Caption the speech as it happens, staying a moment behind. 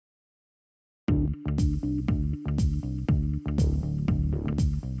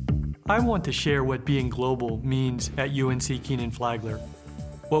I want to share what being global means at UNC Kenan-Flagler,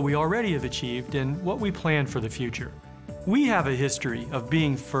 what we already have achieved and what we plan for the future. We have a history of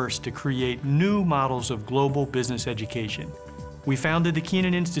being first to create new models of global business education. We founded the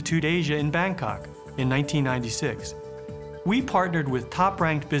Kenan Institute Asia in Bangkok in 1996. We partnered with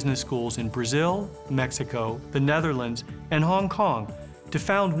top-ranked business schools in Brazil, Mexico, the Netherlands, and Hong Kong to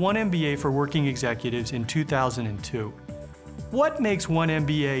found One MBA for Working Executives in 2002. What makes One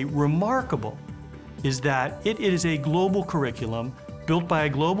MBA remarkable is that it is a global curriculum built by a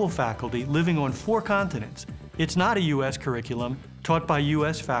global faculty living on 4 continents. It's not a U.S. curriculum taught by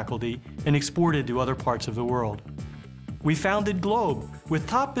U.S. faculty and exported to other parts of the world. We founded Globe with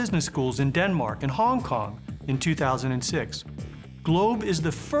top business schools in Denmark and Hong Kong in 2006. Globe is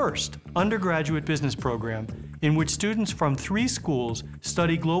the first undergraduate business program in which students from 3 schools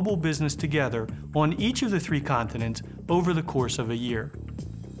study global business together on each of the 3 continents over the course of a year.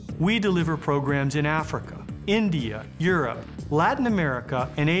 We deliver programs in Africa, India, Europe, Latin America,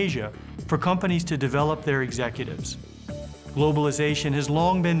 and Asia for companies to develop their executives. Globalization has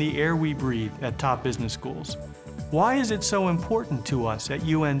long been the air we breathe at top business schools. Why is it so important to us at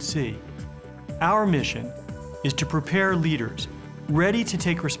UNC? Our mission is to prepare leaders ready to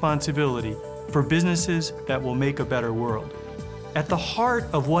take responsibility for businesses that will make a better world. At the heart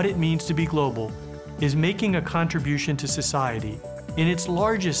of what it means to be global is making a contribution to society in its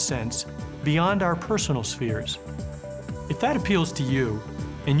largest sense beyond our personal spheres. If that appeals to you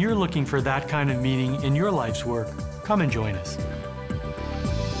and you're looking for that kind of meaning in your life's work, come and join us.